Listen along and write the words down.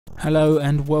Hello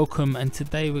and welcome, and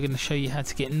today we're going to show you how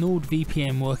to get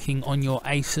NordVPN working on your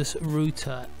ASUS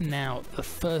router. Now the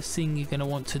first thing you're going to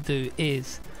want to do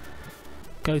is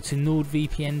go to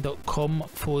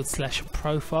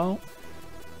nordvpn.com/profile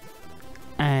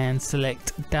and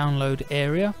select download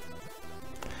area.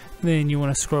 Then you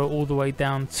want to scroll all the way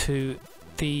down to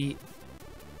the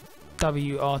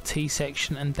WRT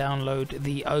section and download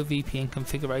the OVPN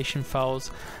configuration files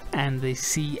and the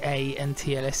CA and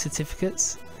TLS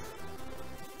certificates.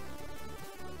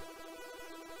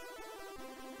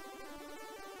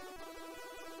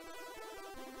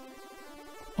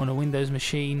 On a Windows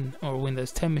machine or a Windows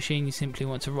 10 machine, you simply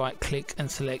want to right click and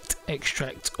select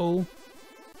extract all.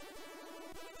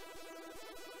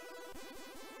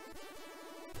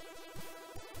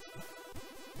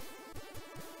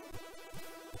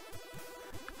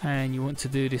 And you want to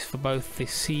do this for both the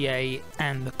CA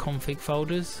and the config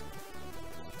folders.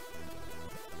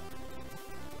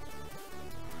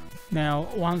 Now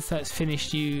once that's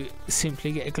finished, you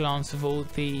simply get a glance of all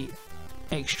the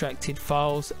extracted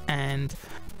files, and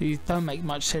these don't make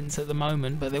much sense at the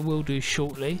moment, but they will do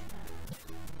shortly.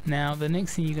 Now the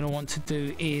next thing you're going to want to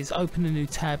do is open a new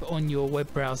tab on your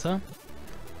web browser,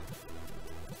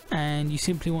 and you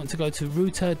simply want to go to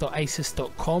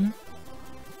router.asus.com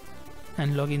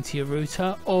and log into your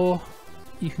router, or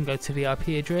you can go to the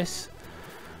IP address.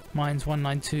 Mine's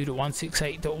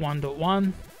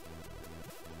 192.168.1.1,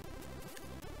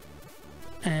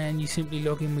 and you simply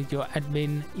log in with your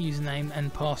admin username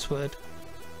and password.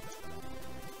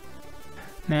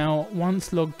 Now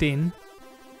once logged in,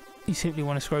 you simply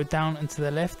want to scroll down and to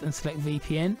the left and select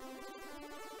VPN,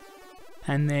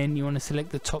 and then you want to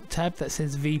select the top tab that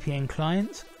says VPN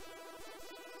client.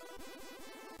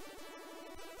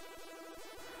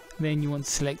 Then you want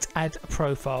to select add a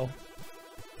profile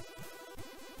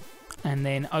and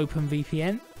then open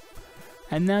VPN.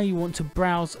 And now you want to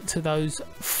browse to those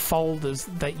folders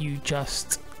that you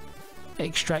just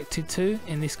extracted to,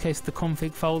 in this case the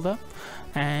config folder,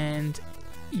 and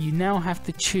you now have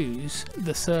to choose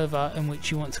the server in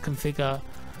which you want to configure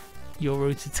your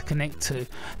router to connect to.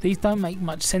 These don't make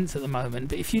much sense at the moment,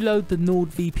 but if you load the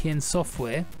NordVPN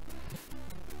software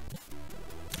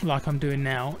like I'm doing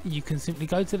now, you can simply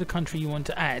go to the country you want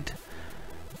to add,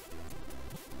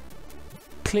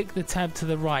 click the tab to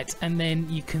the right, and then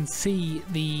you can see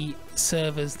the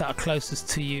servers that are closest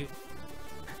to you.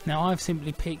 Now I've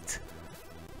simply picked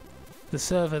the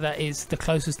server that is the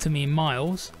closest to me in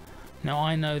miles. Now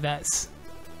I know that's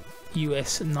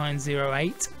US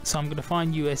 908, so I'm going to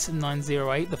find US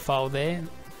 908, the file there,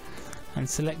 and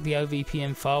select the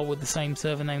OVPN file with the same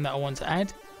server name that I want to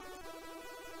add.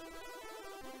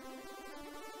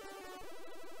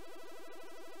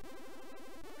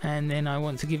 And then I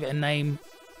want to give it a name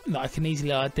that I can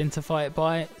easily identify it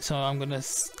by, so I'm going to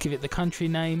give it the country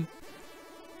name,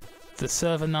 the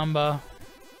server number,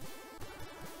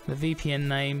 the VPN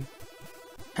name,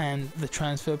 and the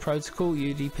transfer protocol,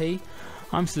 UDP.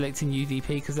 I'm selecting UDP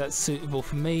because that's suitable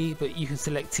for me, but you can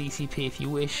select TCP if you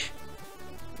wish.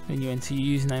 Then you enter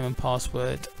your username and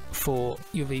password for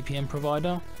your VPN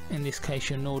provider, in this case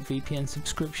your NordVPN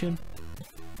subscription.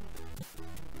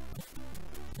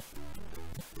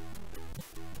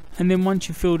 And then once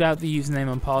you've filled out the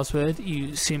username and password,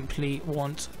 you simply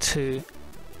want to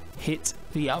hit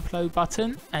the upload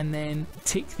button and then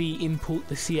tick the import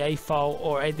the CA file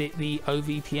or edit the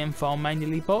OVPN file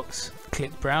manually box.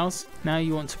 Click browse. Now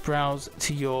you want to browse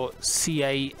to your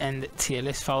CA and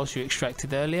TLS files you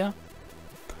extracted earlier,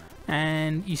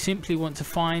 and you simply want to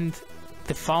find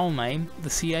the file name, the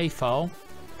CA file,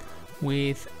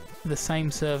 with the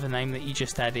same server name that you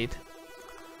just added.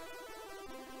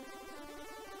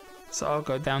 So I'll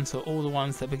go down to all the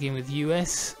ones that begin with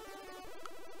US,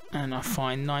 and I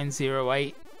find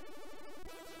 908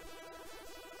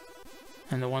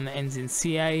 and the one that ends in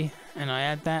CA, and I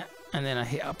add that, and then I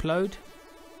hit upload.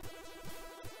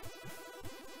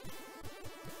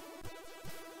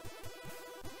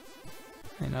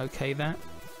 Then OK that.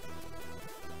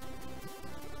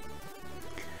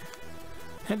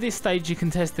 At this stage you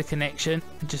can test the connection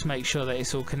and just make sure that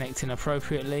it's all connecting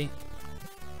appropriately.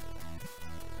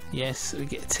 Yes, we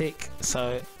get a tick,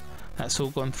 so that's all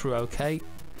gone through okay.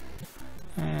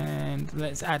 And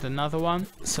let's add another one,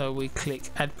 so we click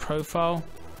add profile,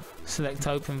 select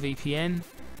open VPN,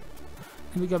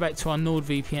 and we go back to our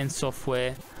NordVPN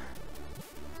software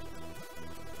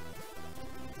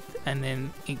and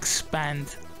then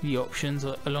expand the options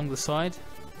along the side,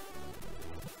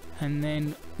 and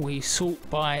then we sort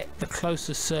by the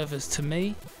closest servers to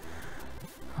me.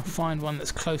 I'll find one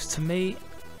that's close to me.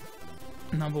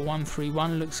 Number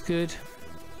 131 looks good.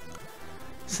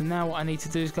 So now what I need to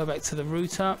do is go back to the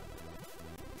router,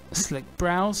 select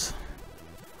browse,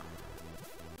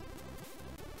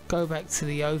 go back to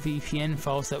the OVPN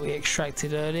files that we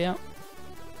extracted earlier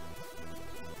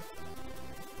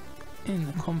in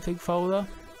the config folder,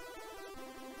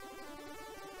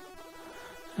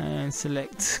 and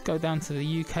select, go down to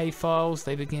the UK files,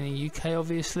 they begin in UK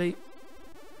obviously,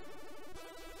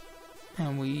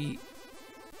 and we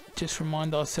just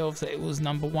remind ourselves that it was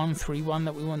number 131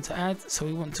 that we want to add, so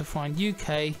we want to find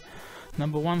UK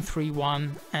number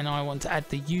 131, and I want to add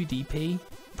the UDP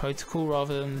protocol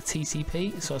rather than the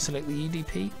TCP, so I select the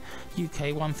UDP,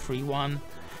 UK 131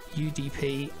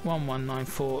 UDP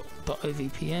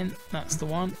 1194.ovpn, that's the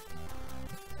one.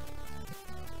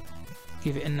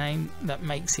 Give it a name that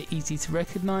makes it easy to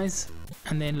recognize,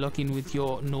 and then log in with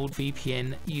your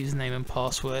NordVPN username and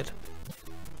password.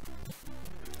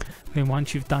 Then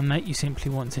once you've done that, you simply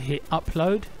want to hit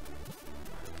upload.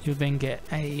 You'll then get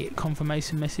a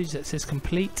confirmation message that says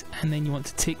complete, and then you want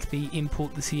to tick the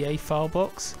import the CA file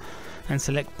box and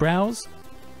select browse.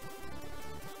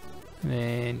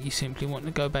 Then you simply want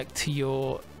to go back to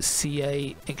your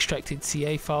CA extracted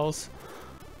CA files,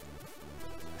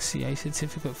 CA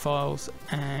certificate files,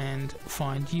 and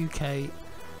find UK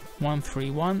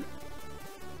 131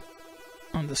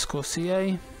 underscore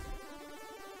CA.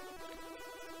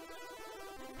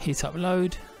 Hit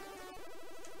upload.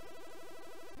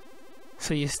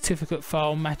 So your certificate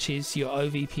file matches your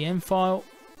OVPN file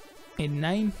in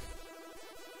name,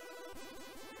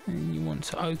 and you want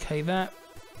to OK that.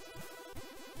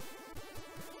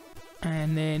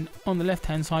 And then on the left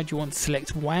hand side you want to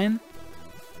select WAN.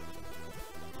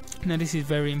 Now this is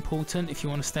very important if you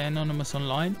want to stay anonymous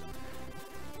online.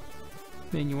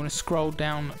 Then you want to scroll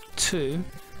down to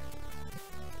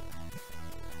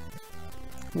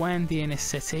WAN DNS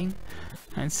setting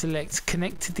and select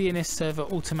connect to DNS server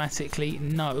automatically,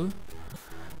 no,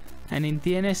 and in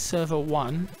DNS server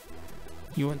 1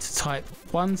 you want to type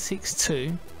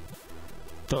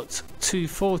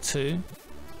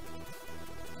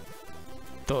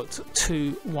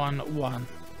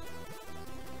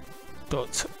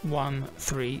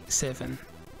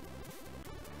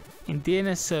In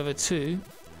DNS server 2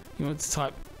 you want to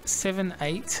type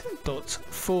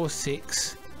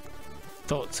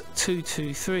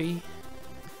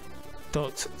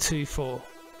 78.46.223.24.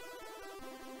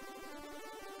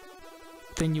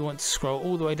 Then you want to scroll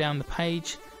all the way down the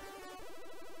page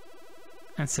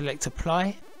and select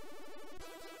apply.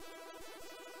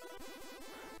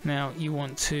 Now you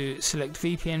want to select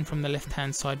VPN from the left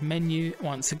hand side menu.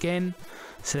 Once again,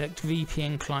 select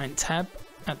VPN client tab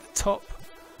at the top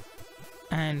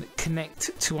and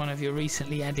connect to one of your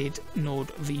recently added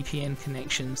NordVPN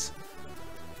connections.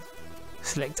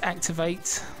 Select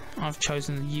activate. I've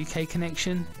chosen the UK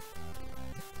connection.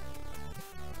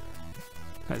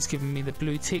 That's given me the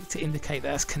blue tick to indicate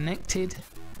that's connected.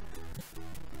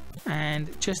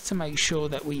 And just to make sure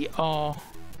that we are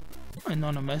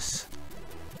anonymous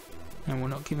and we're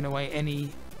not giving away any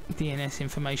DNS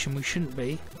information we shouldn't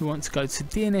be, we want to go to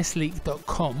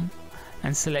dnsleak.com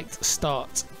and select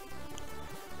start.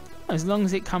 As long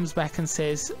as it comes back and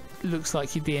says looks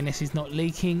like your DNS is not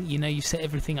leaking, you know you've set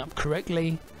everything up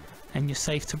correctly and you're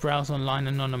safe to browse online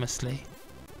anonymously.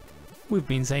 We've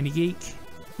been Zany Geek.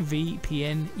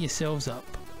 VPN yourselves up.